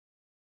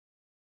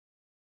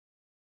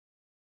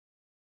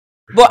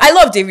But I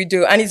love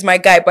Davido and he's my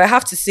guy. But I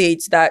have to say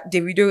it's that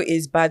Davido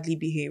is badly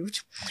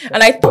behaved,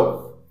 and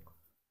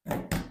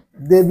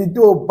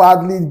Davido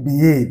badly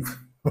behaved.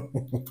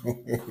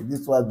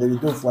 This was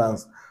Davido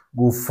fans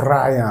go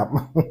fry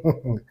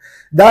him.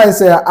 That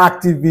is an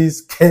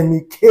activist,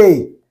 Kemi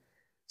K.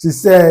 She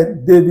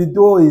said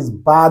Davido is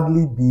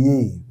badly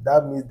behaved.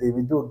 That means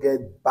Davido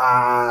get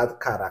bad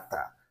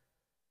character.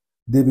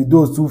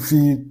 Davido too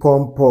feel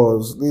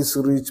pompous. This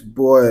rich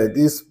boy,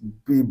 this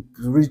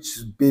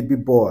rich baby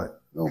boy.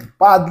 No,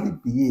 badly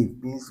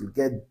behaved means you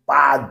get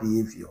bad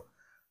behavior.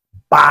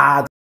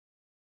 Bad.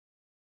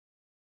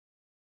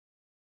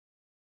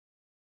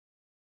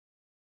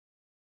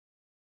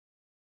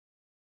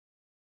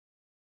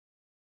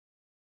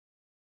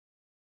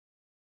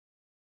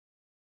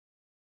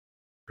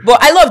 But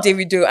I love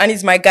Davido and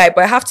he's my guy.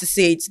 But I have to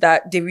say it's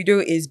that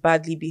Davido is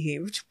badly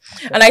behaved,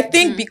 and I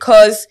think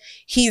because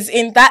he's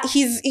in that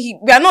we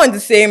are not in the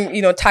same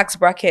tax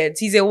bracket.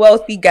 He's a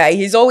wealthy guy.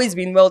 He's always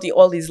been wealthy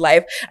all his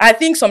life. And I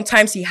think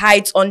sometimes he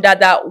hides under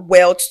that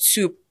wealth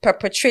to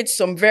perpetrate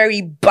some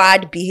very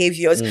bad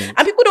behaviors, and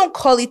people don't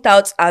call it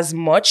out as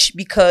much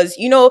because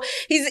he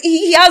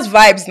has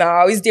vibes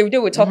now. It's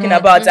Davido we're talking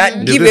about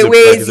and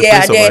giveaways here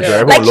and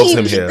there.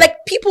 Like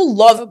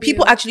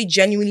people actually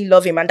genuinely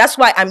love him, and that's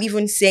why I'm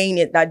even saying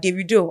it that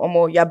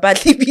Davido, you're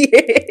badly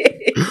behaved.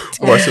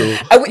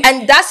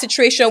 And that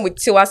situation with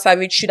Tiwa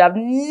Savage should have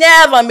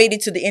never made it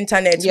to the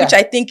internet, which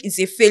I think is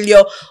a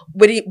failure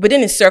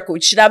within his circle.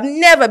 It should have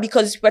never,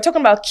 because we're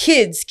talking about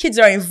kids. Kids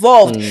are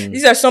involved.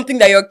 These are something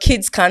that your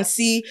kids can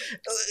see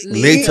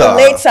later.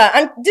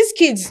 And these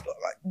kids,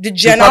 the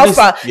Gen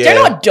Alpha, they're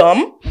not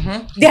dumb.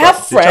 They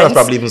have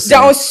friends.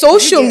 They're on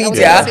social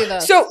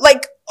media. So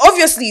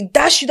obviously,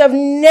 that should have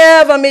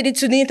never made it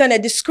to the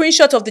internet. The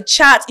screenshot of the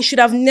chat, it should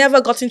have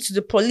never gotten to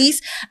the police.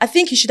 I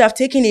think he should have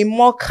taken a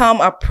more calm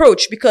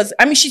approach because,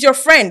 she's your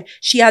friend.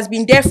 She has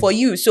been there for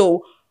you.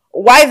 So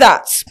why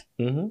that?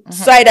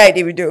 Side-eye,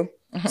 Davido.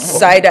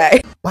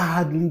 Side-eye.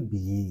 Badly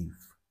behave.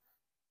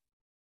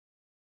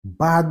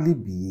 Badly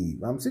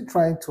behave. I'm still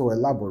trying to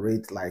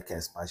elaborate,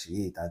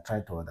 expatiate and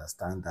try to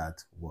understand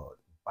that word.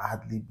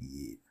 Badly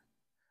behave.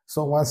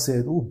 Someone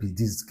said, who be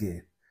this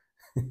girl?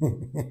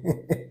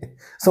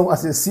 Someone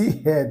said,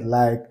 see head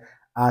like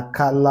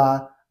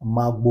Akala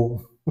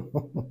Magbo.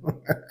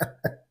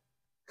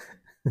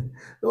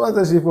 Someone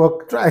said she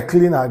for try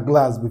clean her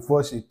glass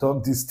before she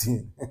talk this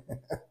thing.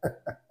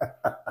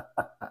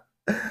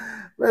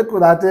 Where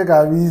could I take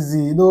her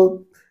easy?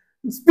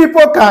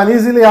 People can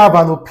easily have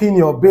an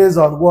opinion based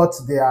on what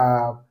they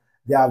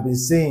have been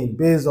saying,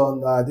 based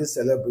on these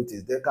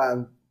celebrities. They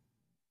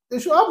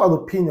should have an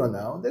opinion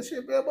now. They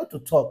should be able to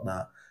talk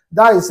now.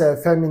 That is a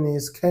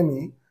feminist,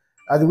 Kemi.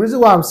 And the reason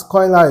why I'm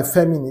calling her a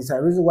feminist, and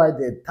the reason why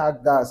they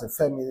tagged her as a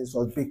feminist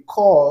was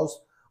because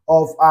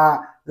of a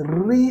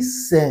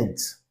recent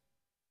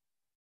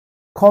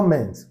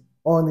comment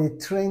on a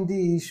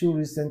trendy issue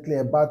recently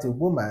about a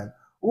woman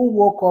who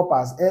woke up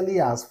as early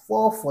as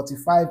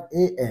 4:45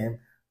 a.m.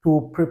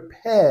 to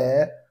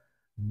prepare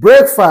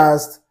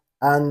breakfast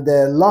and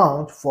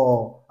lunch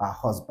for her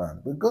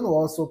husband. We're going to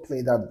also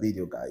play that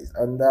video, guys.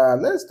 And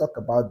let's talk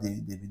about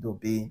the video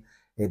being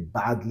a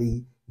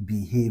badly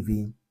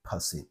behaving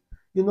person.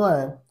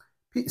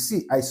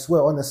 See, I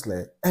swear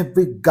honestly,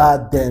 every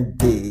goddamn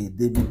day,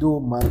 Davido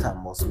matter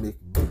must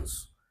make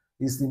news.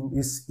 It's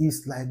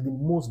like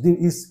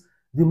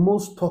the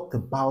most talked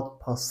about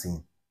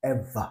person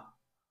ever.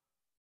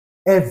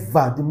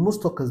 Ever. The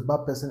most talked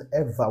about person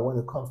ever when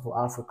it comes to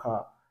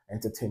Africa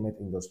entertainment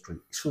industry.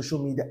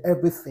 Social media,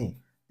 everything.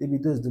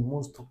 Davido is the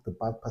most talked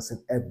about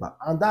person ever.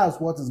 And that's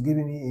what is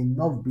giving me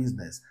enough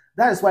business.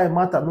 That is why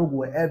matter no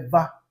will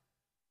ever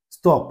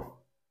stop.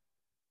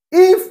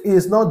 If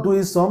he's not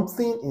doing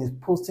something, he's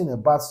posting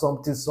about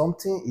something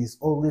is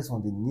always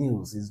on the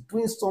news. He's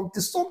doing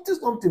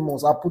something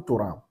must happen to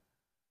him.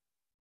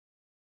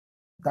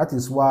 That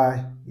is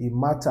why it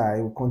matters.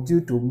 He will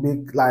continue to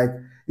make,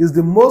 he's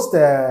the most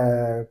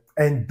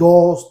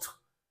endorsed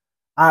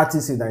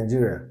artist in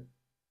Nigeria.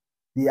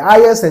 The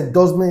highest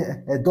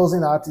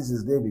endorsing artist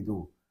is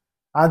Davido.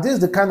 And this is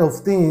the kind of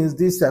things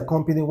this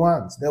company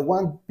wants. They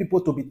want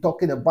people to be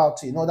talking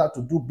about you in order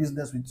to do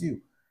business with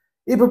you.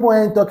 If people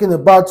ain't talking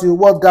about you,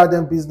 what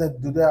goddamn business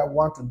do they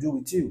want to do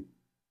with you?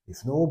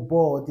 If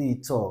nobody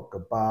talk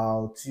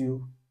about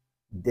you,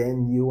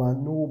 then you are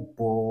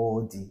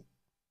nobody.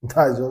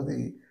 That's just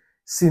the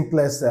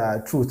simplest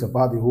truth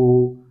about the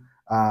whole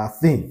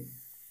thing.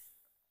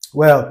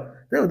 Well,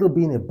 Davido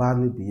being a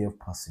badly behaved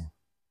person.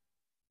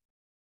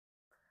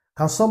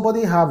 Can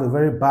somebody have a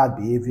very bad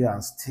behavior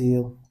and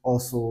still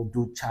also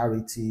do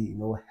charity,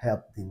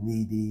 help the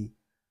needy,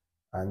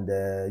 and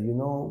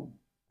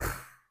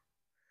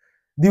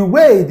the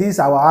way these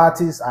our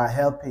artists are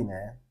helping,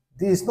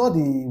 this is not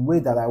the way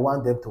that I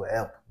want them to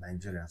help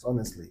Nigerians,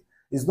 honestly.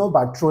 It's not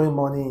by throwing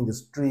money in the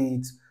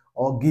streets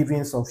or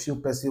giving some few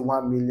person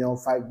 1 million,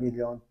 5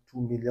 million,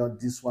 2 million,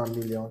 this 1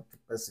 million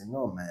person.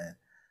 No, man.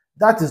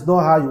 That is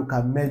not how you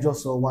can measure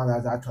someone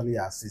as actually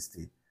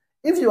assisted.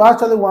 If you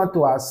actually want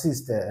to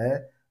assist,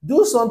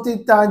 Do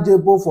something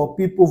tangible for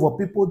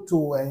people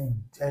to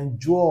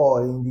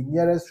enjoy in the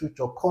nearest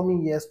future,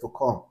 coming years to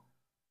come.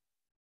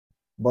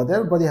 But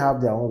everybody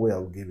have their own way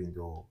of giving,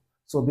 though.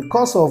 So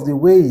because of the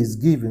way he's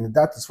giving,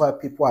 that is why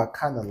people are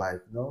kind of like,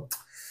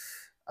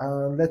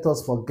 let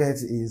us forget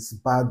his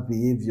bad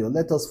behavior.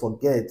 Let us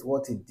forget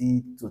what he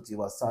did to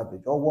Tiwa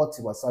Savage, or what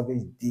Tiwa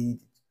Savage did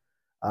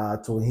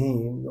to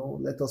him.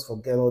 Let us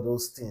forget all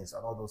those things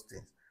and all those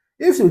things.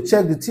 If you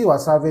check the Tiwa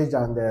Savage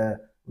and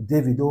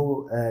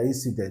Davido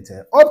incident,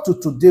 up to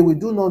today, we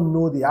do not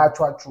know the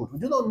actual truth. We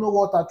do not know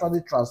what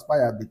actually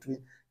transpired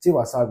between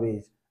Tiwa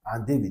Savage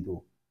and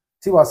Davido.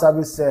 Tiwa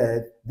Savage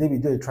said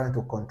Davido is trying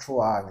to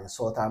control her and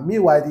insult her.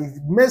 Meanwhile,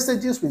 the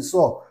messages we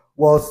saw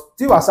was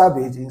Tiwa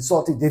Savage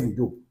insulting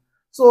Davido.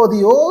 So the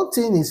whole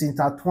thing is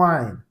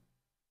intertwined.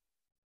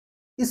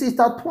 It's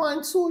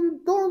intertwined, so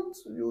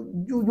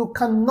you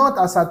cannot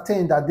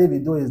ascertain that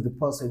Davido is the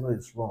person who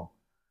is wrong.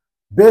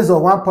 Based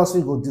on one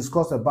person who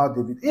discuss about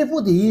Davido,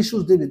 even the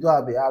issues Davido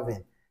have been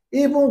having,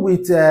 even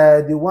with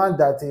the one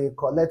that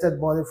collected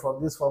money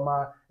from this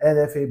former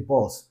NFA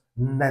boss,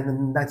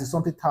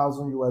 90-something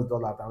thousand US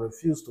dollars, and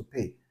refused to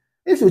pay.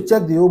 If you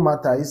check the whole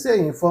matter, he said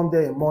he informed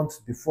them a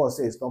month before,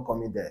 say it's not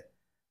coming there.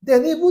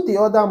 Then even the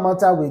other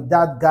matter with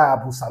that guy,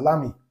 Abu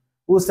Salami,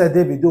 who said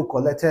Davido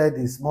collected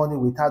his money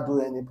without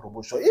doing any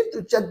promotion. If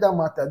you check that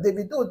matter,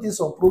 Davido did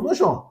some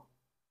promotion.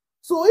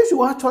 So if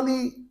you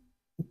actually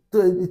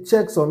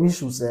check some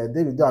issues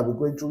Davido have been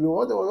going through, you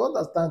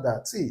understand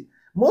that. See,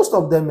 most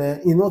of them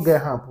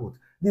get hampered.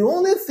 The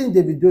only thing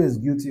Davido is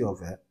guilty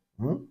of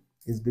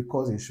is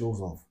because he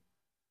shows off.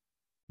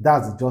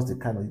 That's just the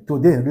kind of...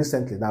 Today,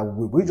 recently, now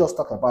we just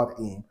talked about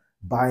him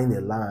buying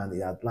a land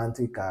in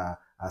Atlantic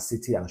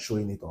City and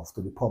showing it off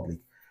to the public.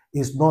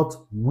 It's not...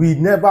 We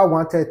never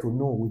wanted to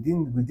know. We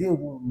didn't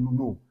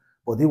know.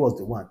 But he was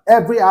the one.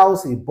 Every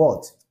house he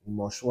bought, he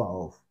must show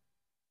off.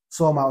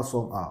 Somehow.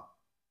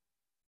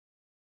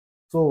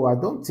 So I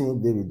don't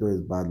think Davido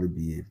is badly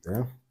behaved.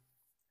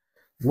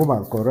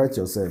 Woman, correct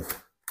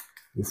yourself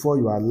before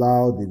you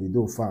allow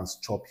Davido fans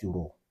chop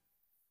you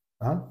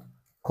raw.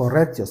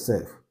 Correct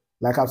yourself.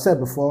 Like I've said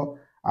before,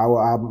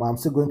 I'm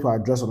still going to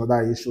address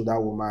another issue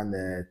that woman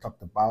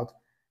talked about.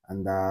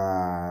 And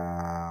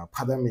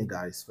pardon me,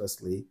 guys.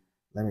 Firstly,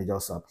 let me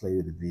just play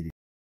you the video.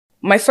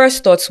 My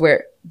first thoughts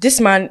were,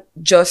 this man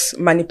just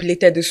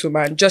manipulated this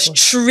woman, just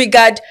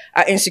triggered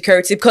her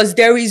insecurity, because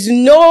there is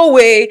no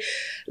way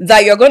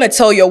that you're going to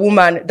tell your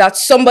woman that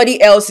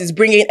somebody else is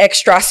bringing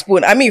extra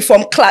spoon. I mean,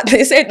 from clap,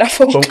 they said that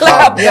from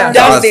clap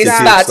down they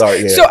start.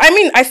 So, I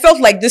mean, I felt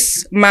like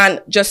this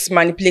man just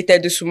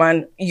manipulated this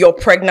woman, your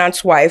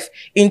pregnant wife,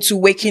 into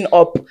waking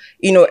up,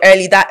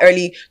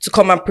 early to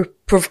come and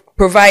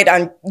provide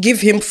and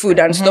give him food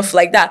and stuff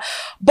like that.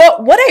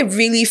 But what I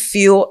really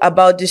feel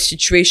about this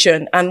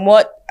situation, and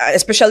what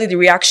especially the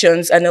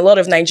reactions, and a lot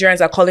of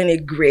Nigerians are calling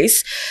it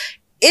grace.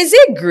 Is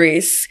it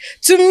grace?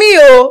 To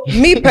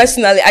me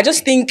personally, I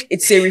just think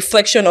it's a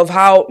reflection of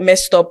how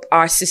messed up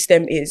our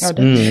system is.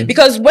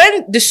 Because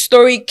when the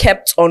story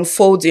kept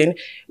unfolding,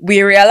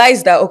 we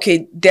realized that,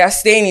 okay, they're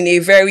staying in a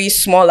very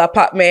small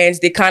apartment.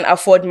 They can't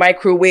afford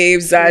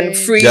microwaves and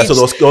fridge. Yeah, so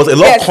there was a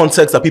lot of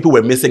context that people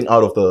were missing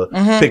out of the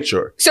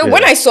picture. So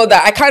when I saw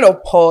that, I kind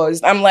of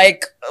paused. I'm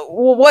like,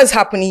 what's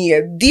happening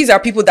here? These are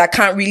people that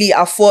can't really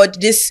afford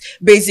these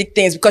basic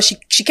things, because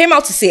she came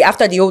out to say,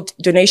 after the old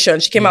donation,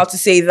 she came out to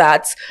say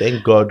that,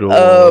 thank God,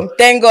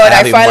 thank God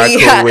I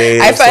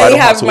finally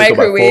have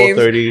microwave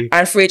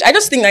and fridge. I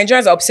just think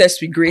Nigerians are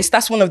obsessed with grace.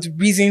 That's one of the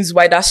reasons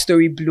why that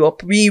story blew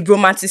up. We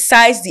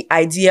romanticize the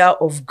idea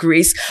of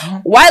grace.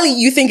 While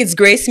you think it's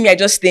grace, me, I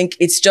just think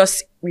it's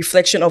just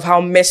reflection of how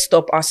messed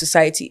up our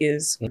society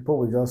is. People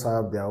will just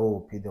have their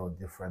own opinion on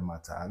different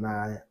matter, and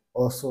I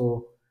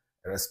also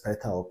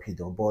respect her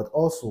opinion. But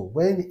also,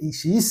 when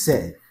she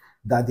said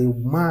that the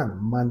man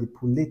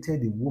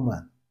manipulated the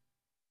woman,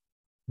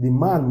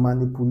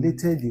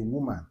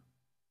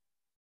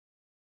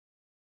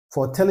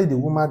 for telling the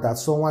woman that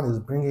someone is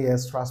bringing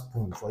extra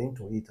spoon for him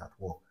to eat at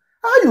work.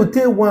 How you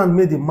take one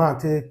made the man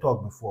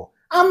talk before?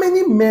 How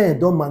many men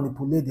don't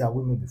manipulate their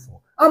women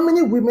before? How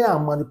many women are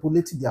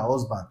manipulating their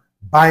husband,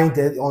 buying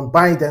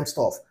them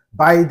stuff,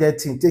 buying their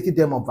thing, taking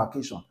them on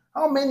vacation?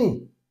 How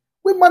many?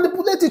 We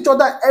manipulate each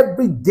other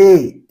every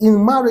day.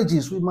 In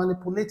marriages, we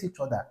manipulate each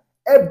other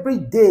every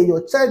day.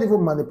 Your child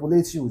even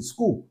manipulates you in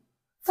school.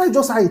 That's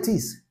just how it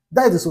is.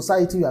 That is the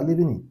society we are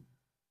living in.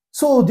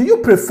 So do you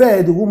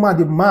prefer the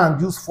man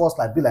use force,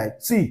 like be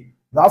like, see,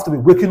 you have to be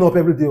waking up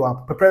every day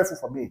and prepare food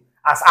for me.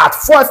 As at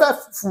 4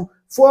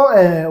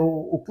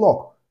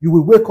 o'clock, you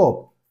will wake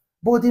up.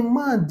 But the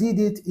man did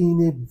it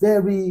in a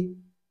very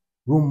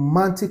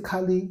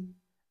romantically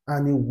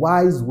and a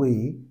wise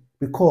way,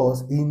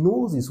 because he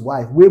knows his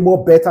wife way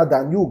more better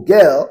than you,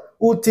 girl,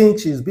 who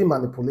thinks she's being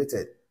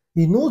manipulated.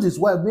 He knows his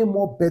wife way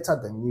more better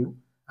than you,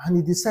 and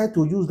he decided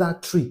to use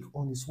that trick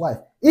on his wife.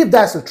 If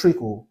that's a trick,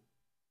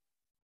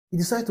 he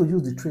decided to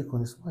use the trick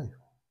on his wife.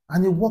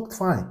 And it worked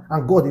fine.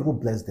 And God even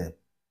blessed them.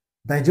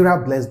 Nigeria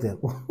blessed them.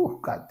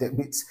 God damn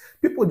it.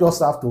 People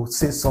just have to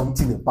say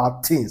something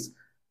about things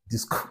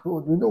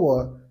You know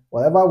what?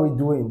 Whatever we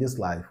do in this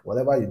life,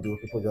 whatever you do,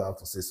 people just have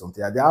to say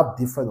something. And they have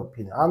different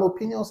opinions. And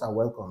opinions are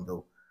welcome,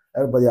 though.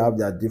 Everybody have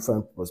their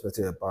different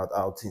perspective about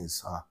how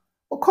things are.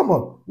 But come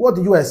on, what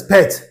do you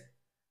expect?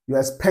 You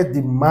expect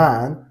the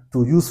man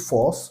to use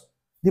force?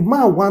 The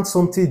man wants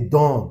something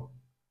done.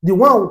 The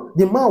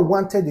man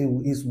wanted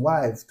his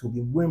wife to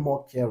be way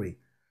more caring,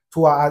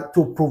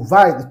 to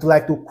provide,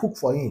 to cook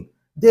for him.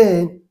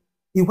 Then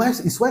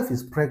his wife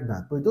is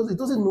pregnant, but he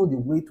doesn't know the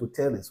way to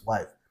tell his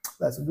wife.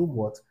 Like, you know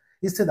what?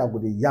 Instead of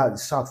going to yell,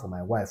 shout for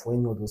my wife or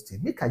any of those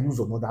things, make her use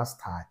another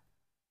style.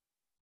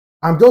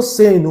 I'm just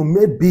saying,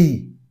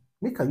 maybe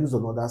make her use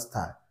another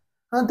style.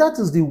 And that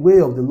is the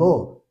way of the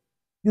Lord.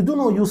 You do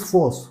not use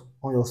force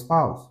on your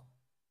spouse.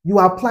 You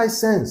apply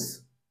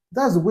sense.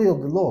 That's the way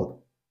of the Lord.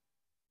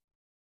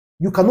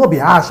 You cannot be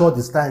harsh all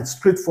this time,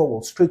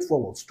 straightforward. If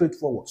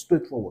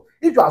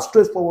you are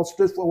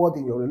straightforward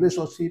in your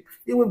relationship,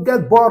 it will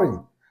get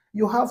boring.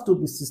 You have to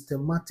be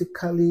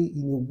systematically,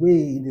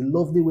 in a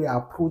lovely way,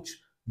 approach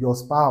your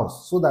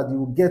spouse so that you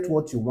will get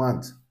what you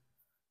want.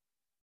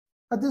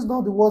 Are these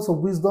not the words of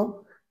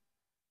wisdom?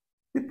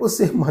 People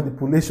say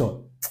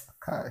manipulation.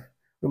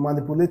 We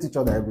manipulate each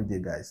other every day,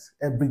 guys.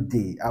 Every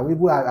day.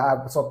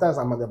 Sometimes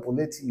I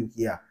manipulate you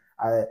here.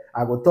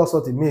 I will talk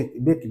something,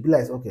 make you be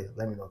like, okay,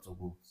 let me not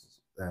go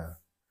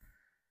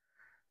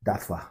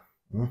that far.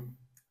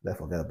 Let's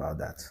forget about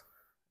that.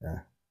 Yeah.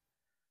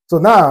 So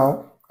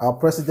now, our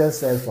president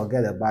says,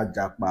 forget about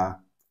Japa.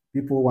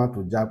 People want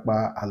to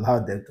Japa, allow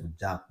them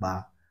to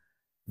Japa.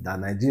 That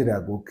Nigeria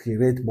will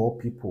create more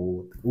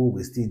people who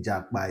will still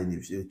Japa in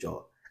the future.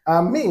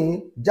 And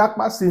me,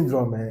 Japa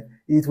syndrome,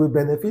 it will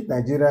benefit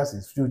Nigerians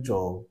in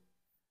future.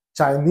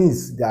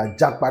 Chinese, they are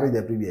Japaring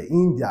everywhere.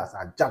 Indians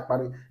are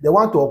Japaring. They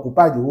want to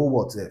occupy the whole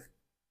world.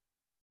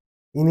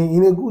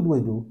 In a good way,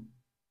 though.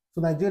 So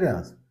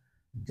Nigerians,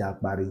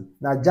 Japaring.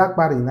 Now,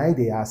 Japaring, now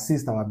they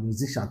assist our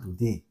musicians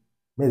today.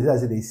 Maybe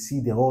they see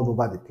them all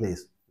over the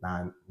place.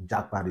 Now,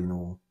 Japaring,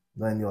 no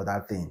any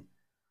other thing.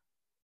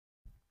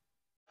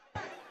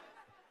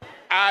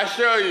 I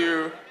assure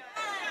you,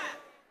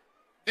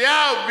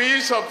 there will be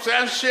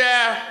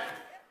substantial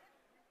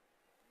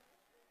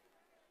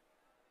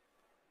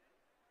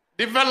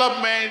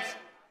development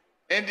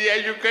in the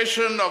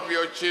education of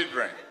your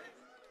children.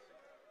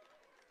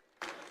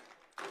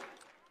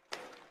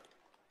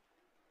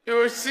 You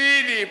will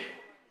see the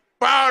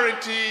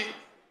priority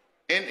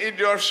in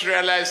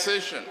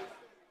industrialization.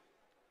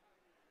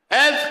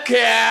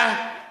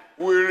 Healthcare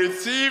will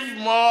receive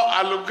more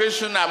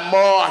allocation and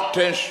more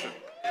attention.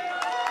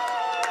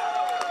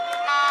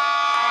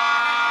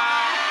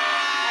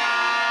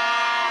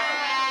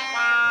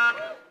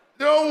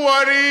 Don't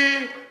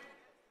worry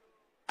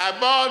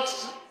about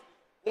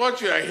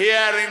what you are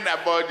hearing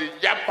about the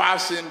Japa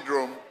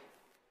syndrome.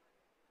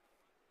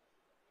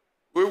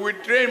 We will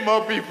train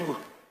more people.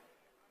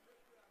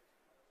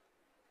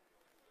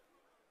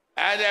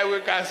 And then we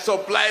can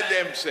supply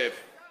them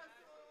safe.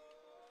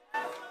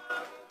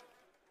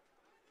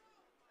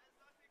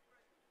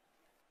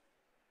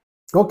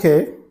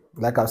 Okay,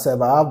 like I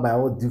said, I have my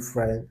own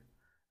different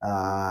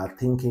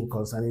thinking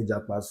concerning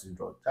Japa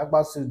syndrome.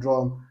 Japa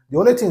syndrome, the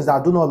only thing is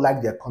that I do not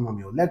like the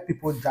economy. Let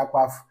people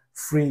Japa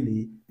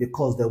freely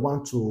because they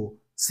want to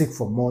seek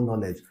for more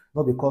knowledge,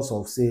 not because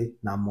of, say,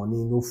 no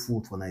money, no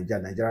food for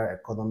Nigeria. Nigeria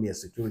economy and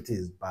security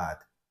is bad.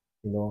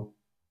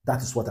 That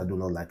is what I do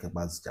not like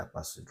about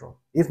Japa syndrome.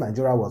 If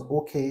Nigeria was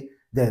okay,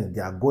 then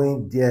they are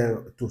going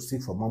there to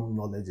seek for more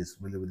knowledge is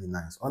really, really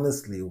nice,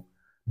 honestly.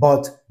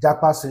 But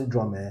Japa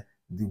syndrome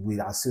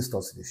will assist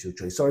us in the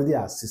future. It's already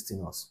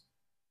assisting us.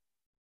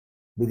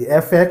 With the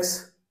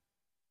FX,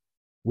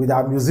 with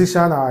our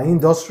musician, our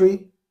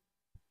industry,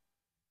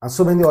 and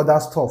so many other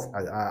stuff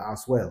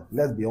as well.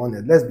 Let's be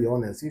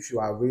honest. If you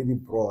are really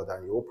broad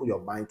and you open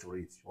your mind to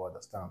it, you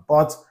understand.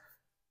 But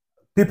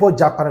people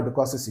Japan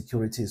because the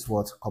security is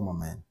what? Come on,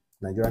 man.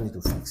 Nigeria need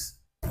to fix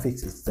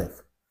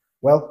itself.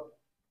 Well,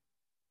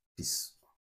 peace.